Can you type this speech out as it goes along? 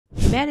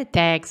Meta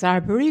tags are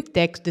brief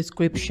text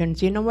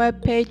descriptions in a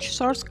web page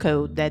source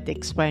code that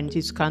explains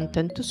its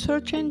content to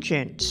search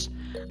engines.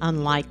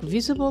 Unlike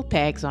visible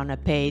tags on a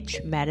page,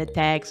 meta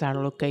tags are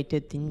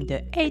located in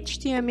the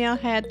HTML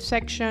head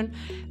section,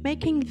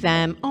 making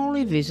them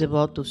only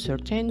visible to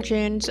search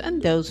engines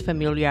and those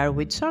familiar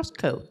with source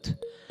code.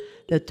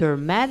 The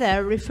term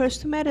meta refers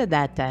to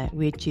metadata,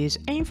 which is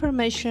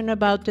information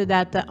about the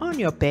data on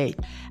your page,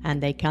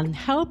 and they can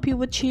help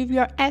you achieve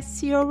your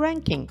SEO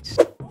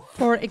rankings.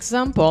 For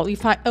example,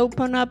 if I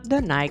open up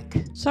the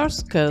Nike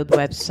source code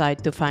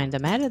website to find the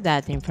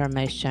metadata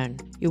information,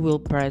 you will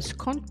press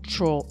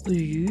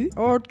Ctrl-U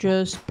or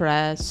just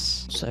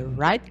press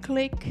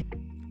right-click,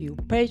 you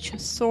page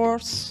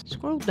source,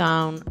 scroll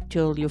down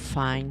till you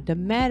find the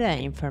meta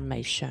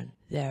information.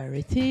 There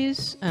it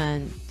is,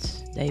 and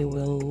they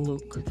will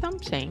look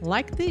something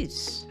like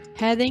this.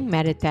 Adding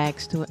meta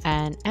tags to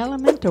an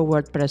Elementor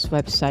WordPress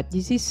website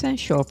is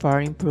essential for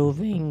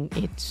improving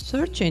its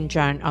search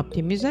engine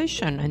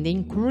optimization and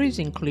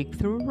increasing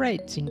click-through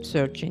rates in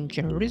search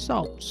engine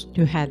results.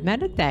 To add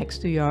meta tags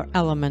to your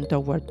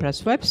Elementor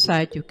WordPress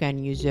website, you can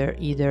use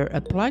either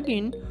a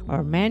plugin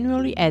or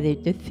manually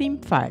edit the theme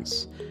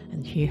files.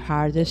 And here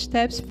are the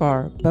steps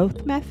for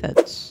both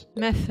methods.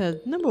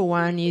 Method number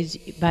 1 is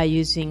by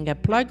using a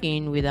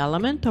plugin with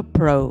Elementor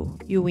Pro.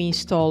 You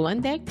install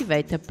and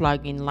activate a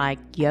plugin like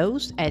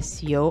Yoast,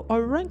 SEO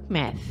or Rank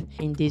Math.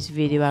 In this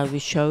video I will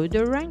show you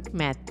the Rank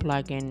Math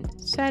plugin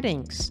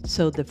settings.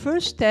 So the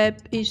first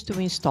step is to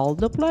install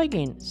the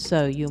plugin.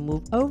 So you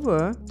move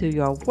over to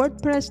your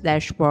WordPress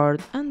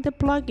dashboard and the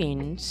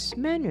plugins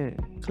menu.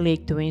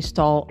 Click to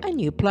install a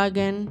new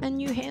plugin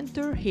and you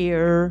enter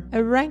here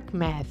a Rank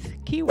Math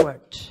keyword.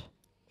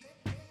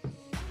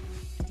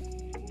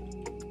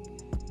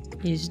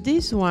 Is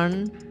this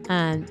one,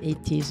 and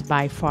it is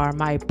by far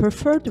my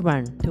preferred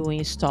one. To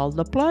install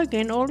the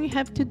plugin, all you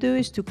have to do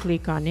is to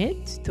click on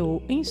it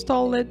to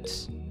install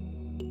it,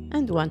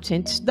 and once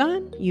it's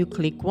done, you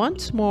click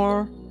once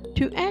more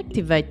to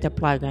activate the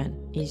plugin.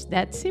 It's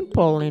that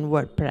simple in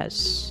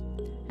WordPress.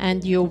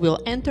 And you will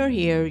enter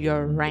here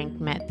your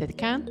Rank Math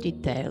account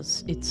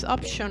details. It's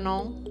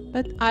optional,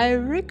 but I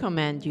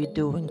recommend you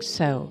doing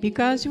so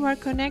because you are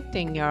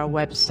connecting your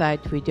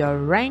website with your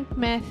Rank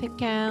Math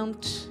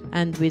account,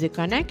 and with the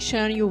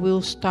connection you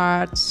will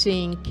start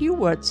seeing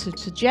keyword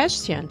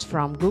suggestions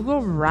from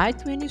Google right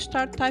when you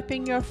start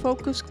typing your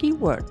focus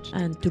keyword,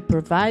 and to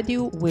provide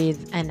you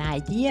with an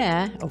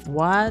idea of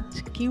what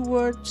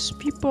keywords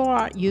people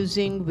are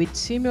using with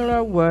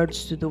similar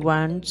words to the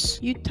ones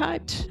you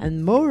typed.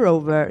 And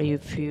moreover,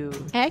 if you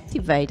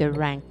activate the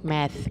Rank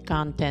Math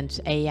Contents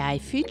AI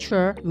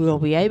feature, you will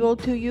be able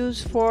to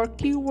use for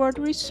keyword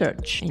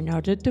research in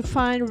order to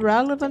find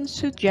relevant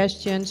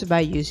suggestions by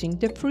using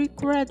the free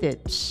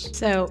credits.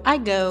 So I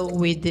go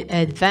with the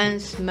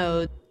advanced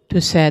mode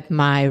to set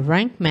my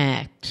Rank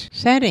Math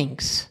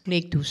settings.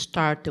 Click to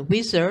start the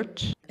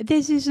wizard.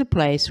 This is a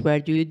place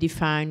where you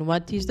define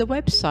what is the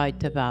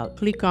website about.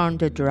 Click on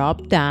the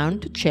drop down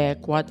to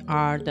check what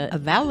are the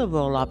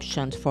available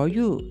options for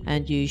you,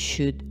 and you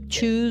should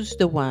choose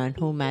the one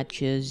who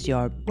matches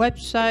your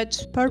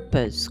website's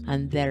purpose.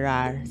 And there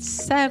are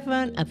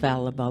 7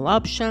 available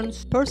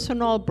options: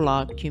 personal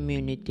blog,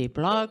 community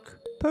blog,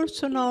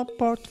 personal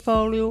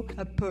portfolio,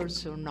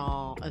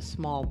 a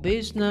small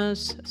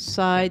business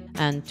site.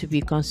 And to be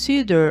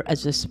considered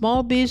as a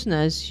small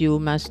business, you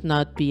must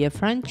not be a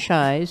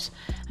franchise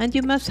and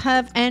you must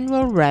have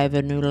annual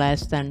revenue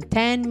less than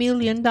 $10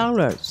 million.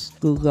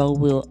 Google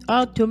will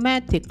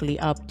automatically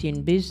opt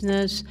in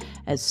business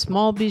as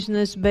small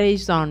business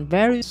based on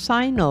various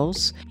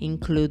signals,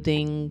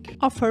 including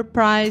offer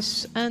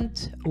price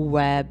and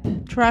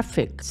web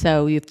traffic.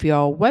 So if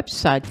your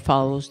website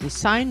follows the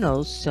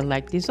signals,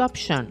 select this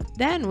option.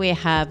 Then we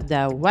have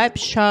the web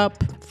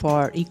shop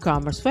for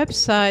e-commerce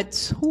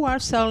websites who are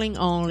selling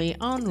only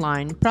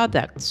online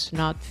products,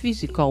 not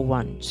physical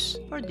ones.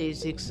 For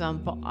this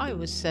example, I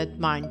will set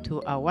mine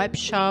to a web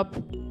shop.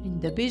 In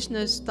the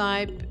business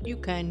type, you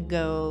can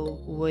go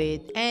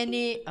with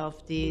any of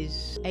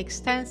these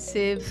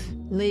extensive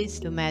lists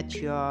to match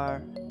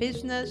your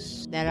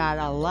business. There are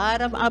a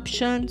lot of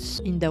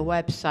options. In the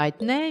website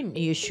name,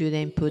 you should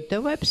input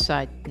the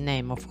website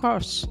name, of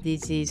course.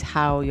 This is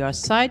how your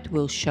site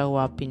will show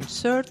up in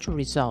search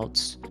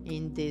results.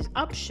 In this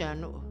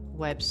option,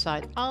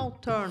 website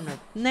alternate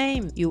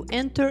name, you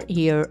enter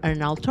here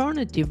an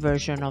alternative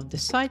version of the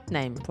site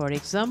name. For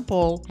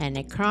example, an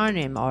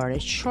acronym or a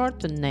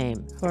shortened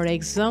name. For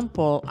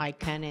example, I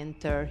can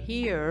enter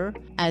here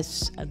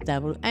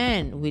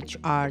SWN, which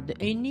are the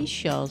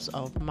initials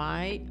of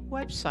my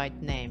website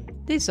name.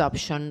 This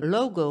option,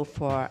 logo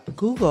for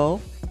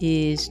Google,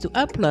 is to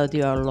upload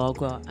your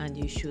logo, and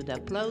you should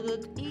upload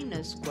it in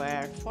a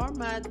square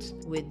format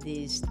with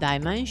this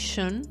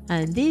dimension.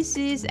 And this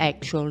is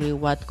actually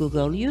what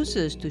Google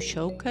uses to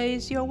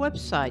showcase your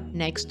website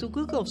next to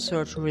Google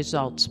search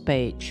results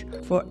page.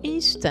 For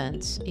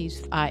instance,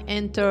 if I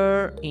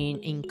enter in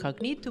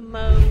incognito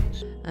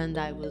mode and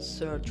I will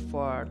search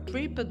for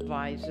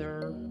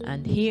TripAdvisor,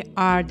 And here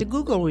are the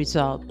Google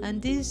results.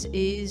 And this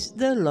is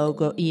the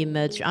logo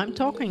image I'm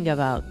talking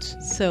about.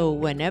 So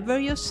whenever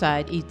your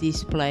site is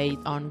displayed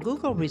on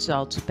Google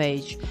results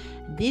page,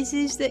 this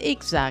is the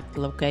exact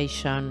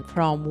location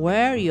from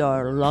where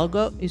your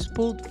logo is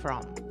pulled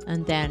from.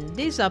 And then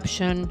this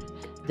option,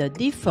 the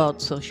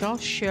default social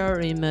share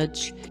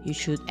image, you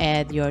should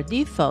add your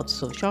default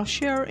social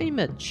share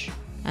image.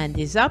 And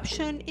this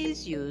option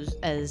is used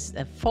as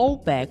a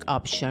fallback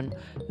option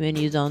when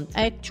you don't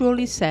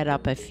actually set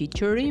up a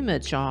feature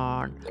image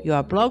on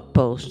your blog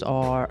post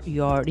or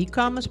your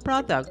e-commerce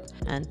product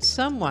and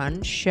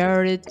someone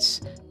shares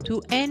it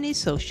to any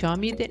social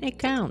media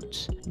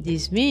account.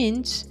 This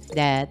means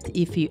that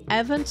if you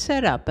haven't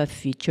set up a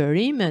feature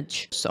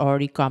image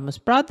or e-commerce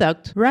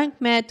product,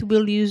 RankMath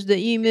will use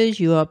the image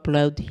you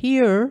upload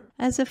here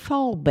as a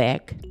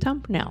fallback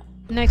thumbnail.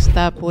 Next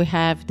up, we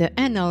have the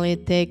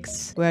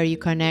analytics, where you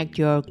connect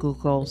your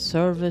Google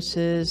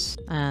services,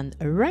 and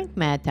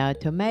RankMath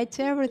automates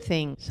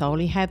everything. So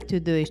all you have to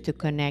do is to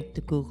connect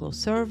the Google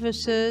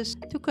services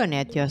to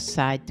connect your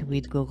site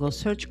with Google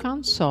Search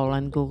Console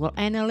and Google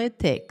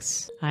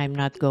Analytics. I'm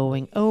not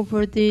going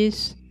over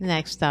this.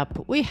 Next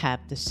up, we have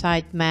the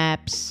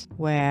sitemaps,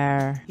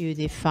 where you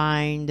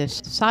define the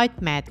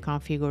sitemap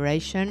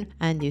configuration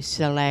and you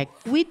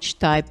select which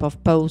type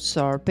of posts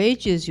or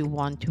pages you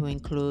want to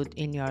include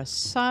in your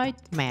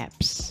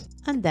sitemaps.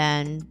 And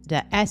then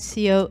the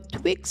SEO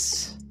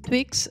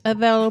tweaks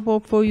available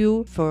for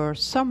you. For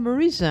some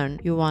reason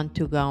you want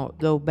to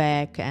go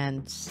back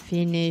and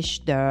finish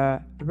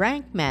the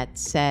RankMath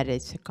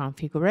settings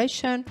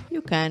configuration,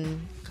 you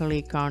can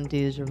click on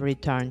this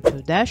return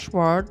to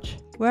dashboard,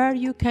 where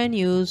you can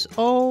use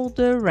all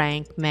the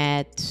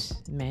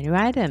RankMath menu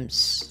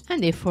items.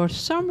 And if for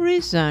some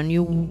reason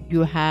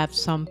you have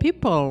some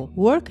people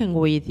working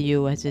with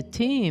you as a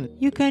team,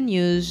 you can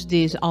use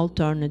this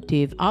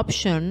alternative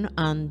option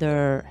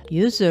under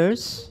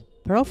Users,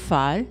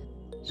 Profile,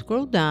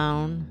 scroll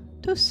down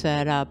to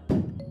set up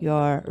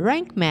your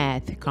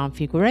RankMath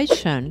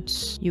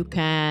configurations. You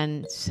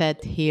can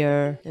set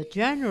here the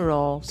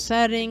general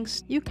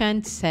settings. You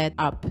can set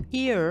up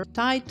here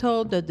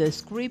title, the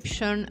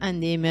description,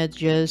 and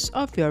images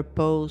of your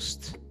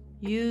post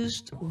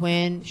used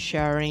when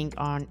sharing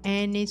on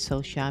any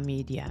social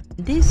media.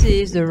 This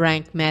is the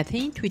RankMath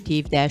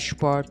intuitive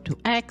dashboard to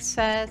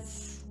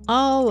access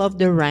all of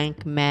the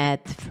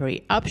RankMath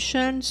free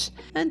options,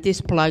 and this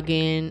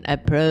plugin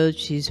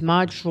approach is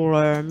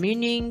modular,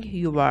 meaning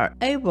you are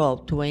able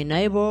to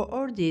enable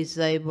or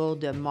disable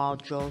the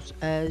modules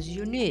as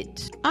you need.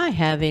 I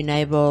have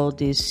enabled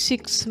these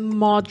 6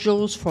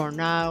 modules for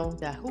now: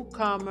 the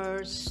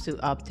WooCommerce to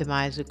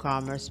optimize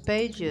WooCommerce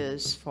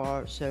pages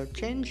for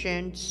search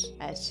engines,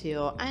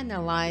 SEO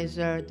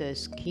Analyzer, the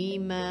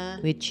schema,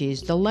 which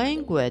is the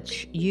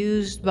language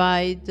used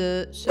by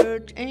the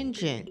search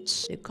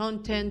engines, the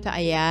content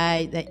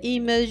AI, the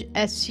image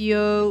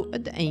SEO,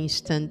 the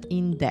instant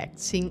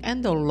indexing,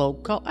 and the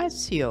local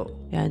SEO.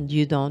 And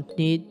you don't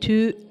need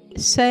to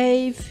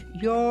save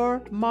your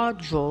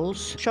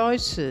modules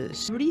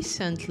choices.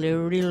 Recently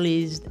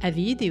released a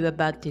video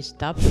about this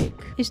topic.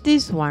 Is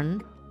this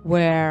one,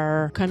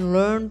 where you can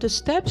learn the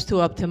steps to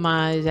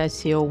optimize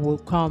SEO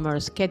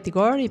WooCommerce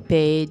category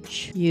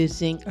page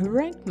using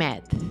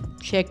RankMath.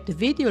 Check the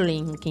video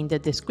link in the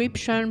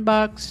description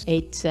box.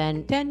 It's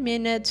a 10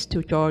 minutes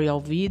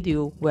tutorial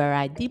video where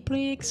I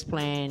deeply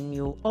explain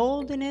you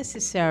all the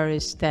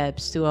necessary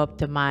steps to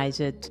optimize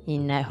it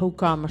in a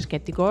WooCommerce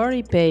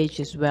category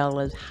page, as well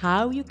as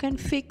how you can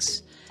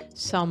fix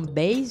some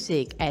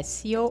basic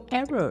SEO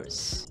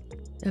errors.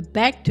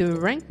 Back to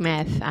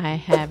RankMath, I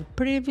have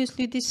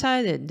previously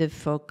decided to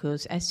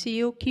focus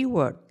SEO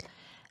keyword.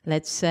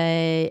 Let's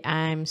say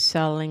I'm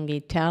selling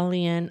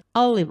Italian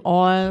olive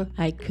oil.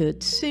 I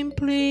could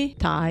simply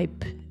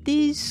type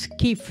this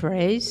key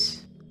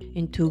phrase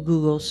into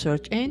Google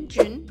search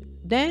engine.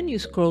 Then you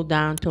scroll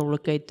down to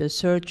locate the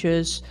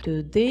searches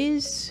to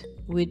this,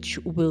 which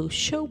will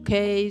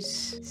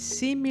showcase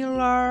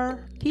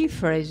similar key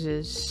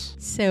phrases.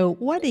 So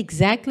what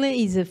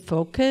exactly is a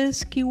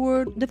focus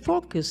keyword? The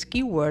focus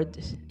keyword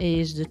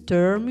is the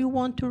term you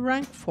want to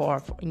rank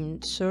for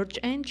in search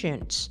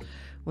engines.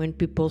 When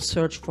people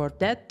search for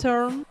that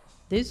term,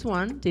 this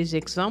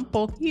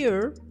example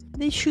here,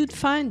 they should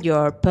find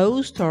your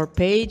post or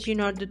page in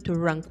order to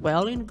rank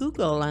well in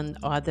Google and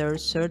other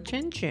search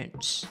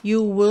engines.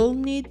 You will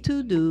need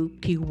to do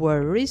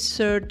keyword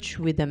research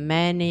with the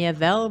many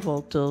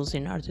available tools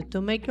in order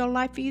to make your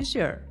life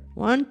easier.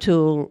 One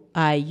tool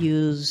I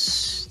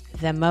use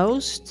the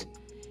most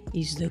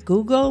is the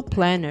Google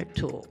Planner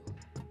tool.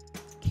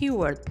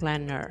 Keyword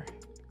Planner.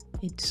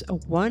 It's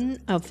one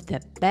of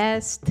the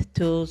best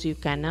tools you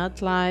can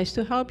utilize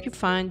to help you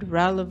find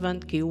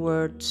relevant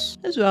keywords,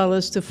 as well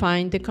as to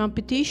find the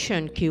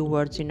competition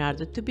keywords in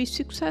order to be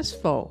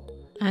successful.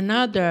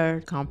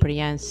 Another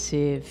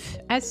comprehensive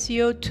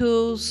SEO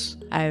tools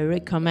I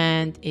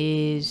recommend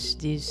is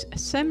this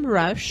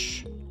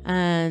SEMrush,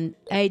 and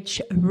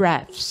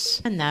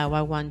hrefs. And now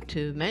I want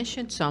to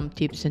mention some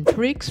tips and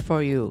tricks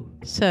for you.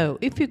 So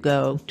if you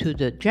go to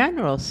the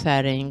general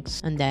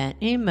settings and then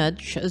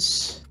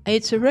images,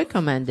 it's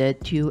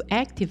recommended to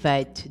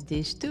activate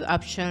these two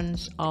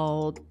options,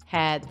 alt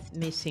head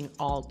missing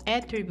alt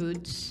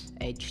attributes,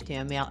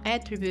 HTML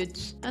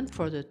attributes, and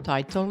for the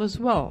title as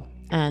well.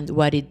 And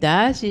what it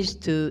does is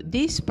to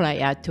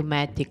display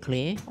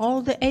automatically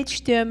all the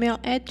HTML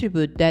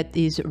attribute that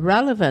is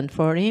relevant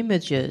for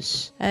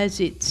images, as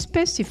it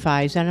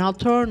specifies an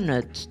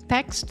alternate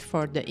text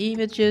for the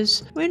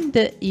images when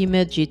the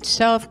image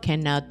itself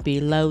cannot be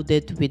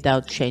loaded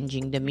without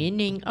changing the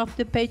meaning of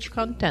the page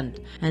content.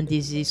 And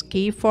this is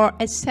key for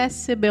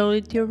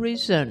accessibility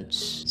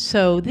reasons.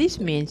 So this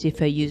means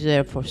if a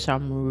user for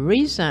some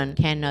reason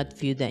cannot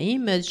view the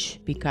image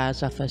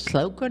because of a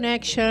slow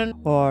connection,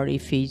 or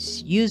if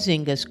he's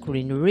using a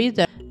screen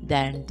reader,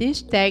 then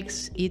this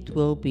text it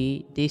will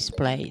be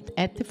displayed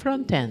at the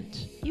front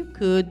end. You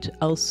could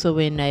also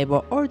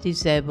enable or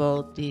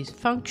disable this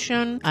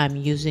function. I'm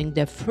using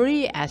the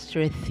free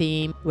Asterisk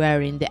theme,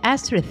 wherein the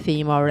Asterisk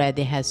theme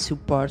already has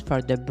support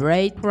for the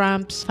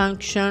breadcrumbs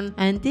function,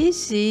 and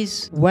this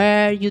is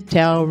where you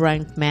tell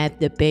RankMath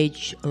the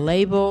page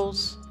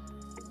labels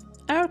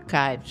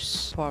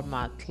archives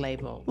format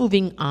label.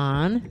 Moving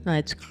on,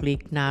 let's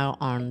click now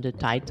on the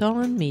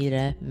title and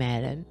meta.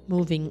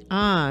 Moving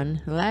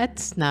on,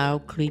 let's now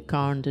click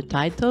on the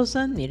titles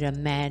and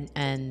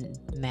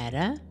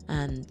meta.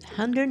 And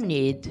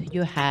underneath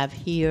you have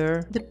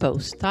here the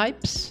post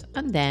types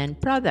and then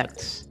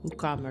products.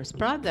 WooCommerce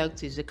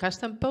products is a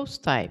custom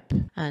post type,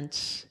 and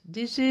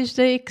this is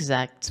the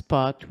exact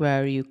spot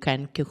where you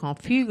can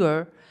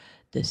configure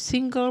the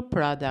single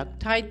product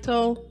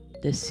title,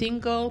 the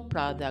single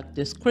product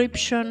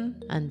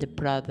description, and the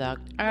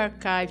product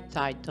archive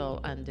title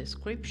and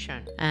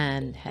description,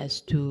 and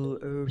has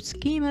to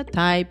schema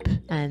type.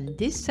 And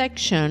this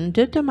section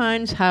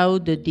determines how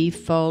the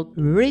default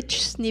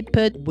rich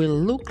snippet will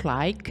look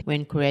like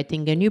when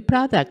creating a new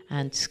product,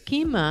 and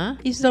schema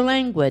is the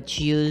language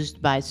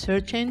used by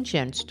search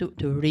engines to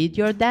read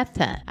your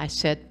data. I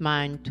set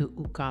mine to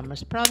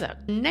WooCommerce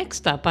product.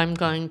 Next up, I'm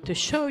going to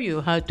show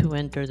you how to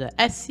enter the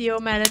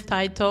SEO meta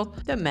title,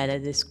 the meta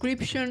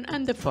description,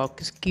 and the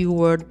focus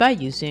keyword by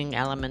using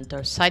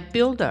Elementor Site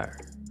Builder.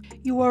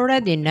 You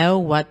already know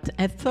what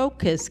a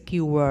focus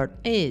keyword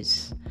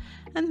is,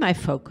 and my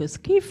focus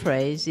key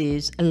phrase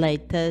is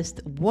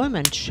latest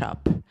women's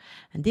shop,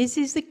 and this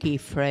is the key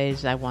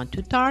phrase I want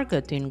to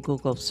target in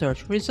Google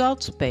search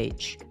results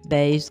page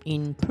based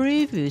in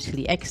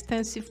previously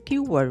extensive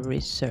keyword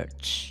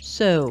research.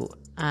 So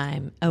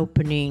I'm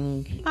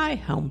opening my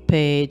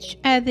homepage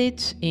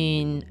edit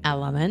in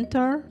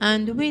Elementor,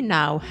 and we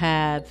now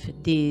have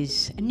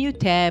this new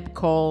tab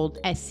called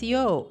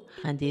SEO,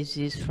 and this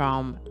is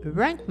from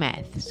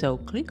RankMath. So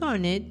click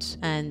on it,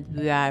 and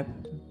we are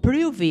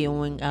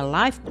previewing a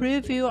live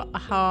preview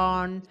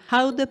on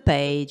how the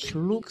page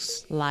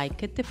looks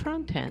like at the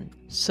front end.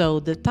 So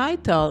the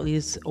title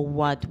is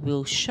what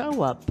will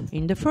show up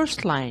in the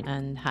first line,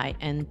 and I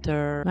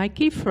enter my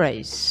key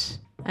phrase.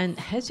 And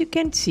as you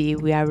can see,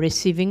 we are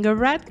receiving a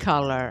red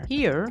color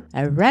here,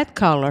 a red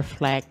color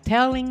flag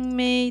telling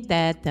me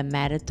that the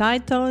meta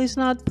title is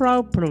not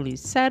properly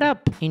set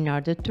up in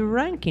order to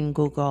rank in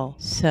Google.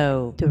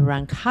 So to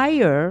rank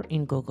higher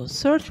in Google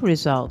search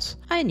results,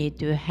 I need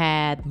to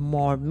add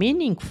more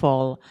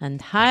meaningful and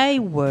high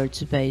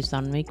words based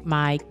on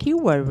my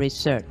keyword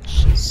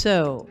research.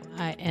 So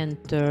I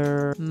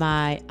enter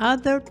my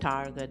other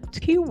target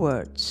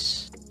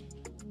keywords: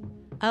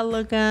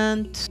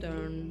 elegant,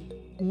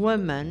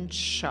 women's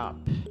shop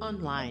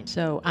online.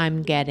 So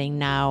I'm getting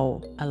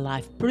now a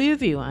live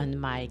preview, and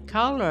my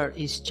color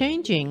is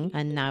changing,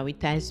 and now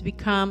it has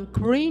become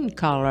green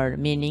color,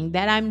 meaning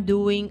that I'm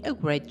doing a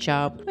great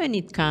job when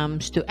it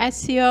comes to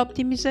SEO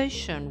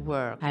optimization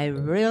work. I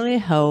really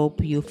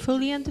hope you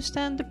fully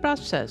understand the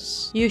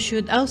process. You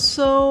should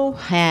also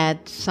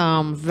add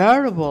some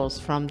variables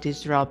from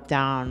this drop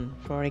down,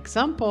 for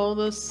example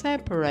the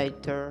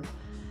separator,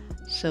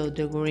 so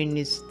the green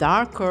is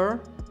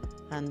darker,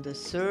 and the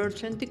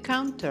search and the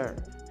counter,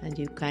 and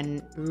you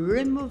can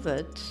remove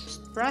it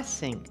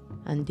pressing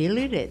and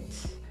delete it.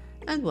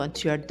 And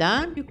once you are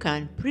done, you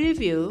can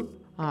preview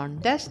on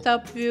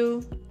desktop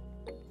view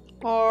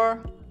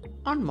or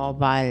on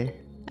mobile.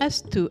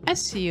 As to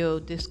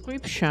SEO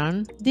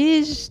description,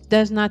 this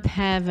does not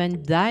have a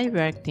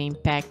direct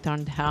impact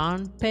on the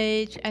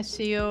on-page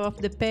SEO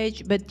of the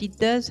page, but it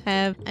does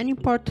have an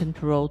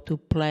important role to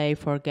play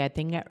for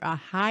getting a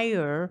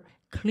higher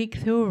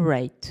click-through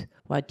rate.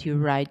 What you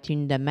write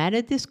in the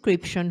meta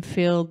description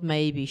field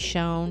may be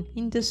shown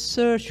in the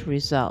search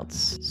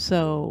results.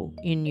 So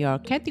in your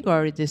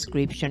category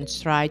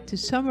descriptions, try to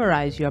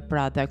summarize your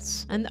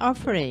products and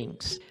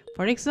offerings.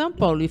 For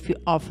example, if you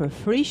offer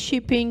free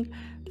shipping,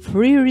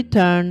 free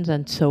returns,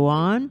 and so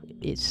on,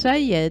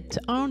 say it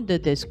on the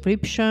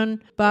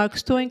description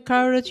box to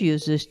encourage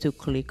users to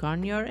click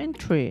on your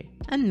entry.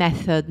 And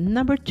method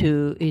number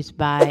 2 is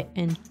by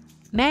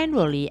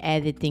manually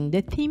editing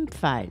the theme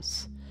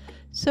files.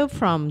 So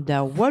from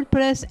the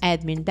WordPress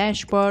admin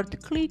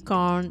dashboard, click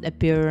on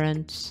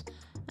Appearance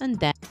and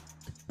then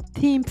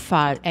Theme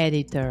File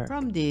Editor.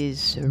 From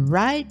this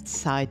right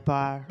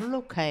sidebar,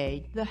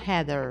 locate the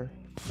header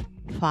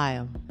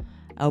file.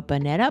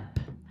 Open it up.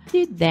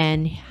 You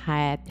then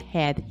add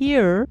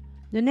here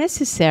the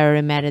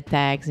necessary meta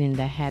tags in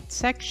the head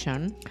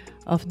section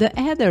of the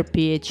header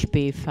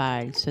PHP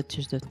file, such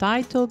as the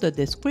title, the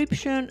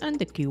description, and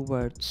the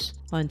keywords.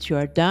 Once you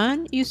are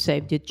done, you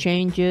save the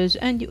changes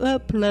and you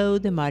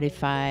upload the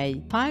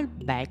modified file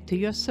back to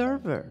your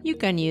server. You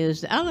can use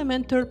the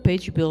Elementor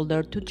page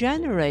builder to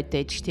generate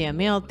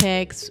HTML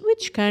tags,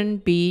 which can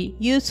be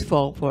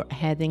useful for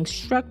adding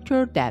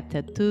structured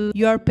data to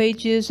your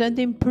pages and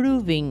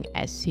improving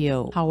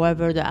SEO.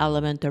 However, the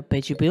Elementor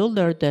page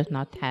builder does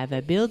not have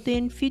a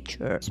built-in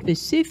feature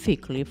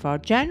specifically for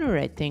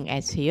generating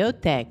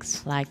SEO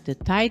tags like the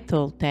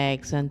title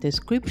tags and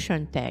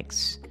description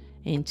tags.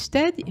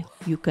 Instead,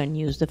 you can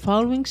use the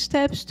following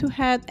steps to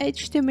add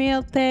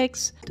HTML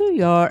tags to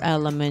your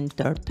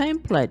Elementor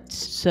templates.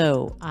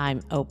 So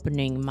I'm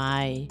opening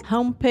my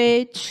home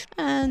page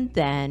and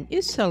then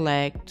you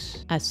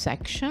select a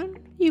section.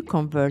 You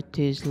convert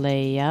this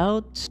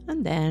layout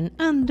and then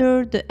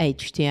under the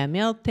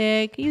HTML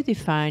tag you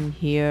define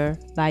here.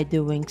 By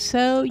doing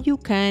so, you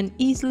can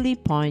easily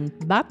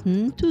point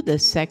button to the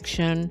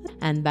section,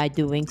 and by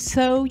doing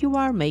so you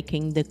are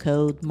making the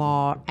code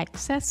more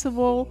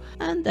accessible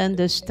and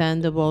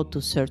understandable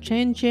to search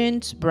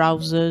engines,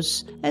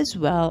 browsers, as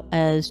well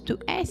as to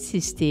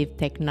assistive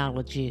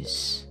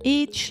technologies.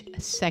 Each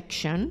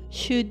section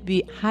should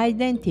be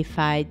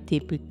identified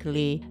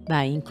typically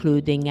by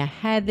including a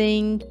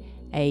heading,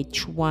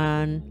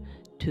 H1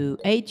 to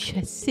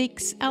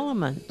H6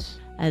 element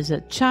as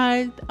a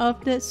child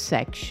of the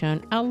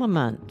section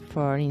element.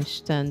 For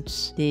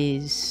instance,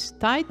 this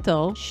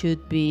title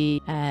should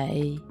be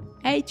a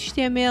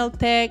HTML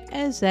tag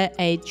as a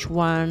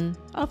H1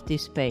 of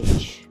this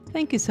page.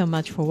 Thank you so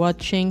much for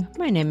watching.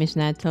 My name is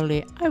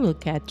Natalie. I will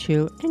catch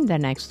you in the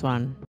next one.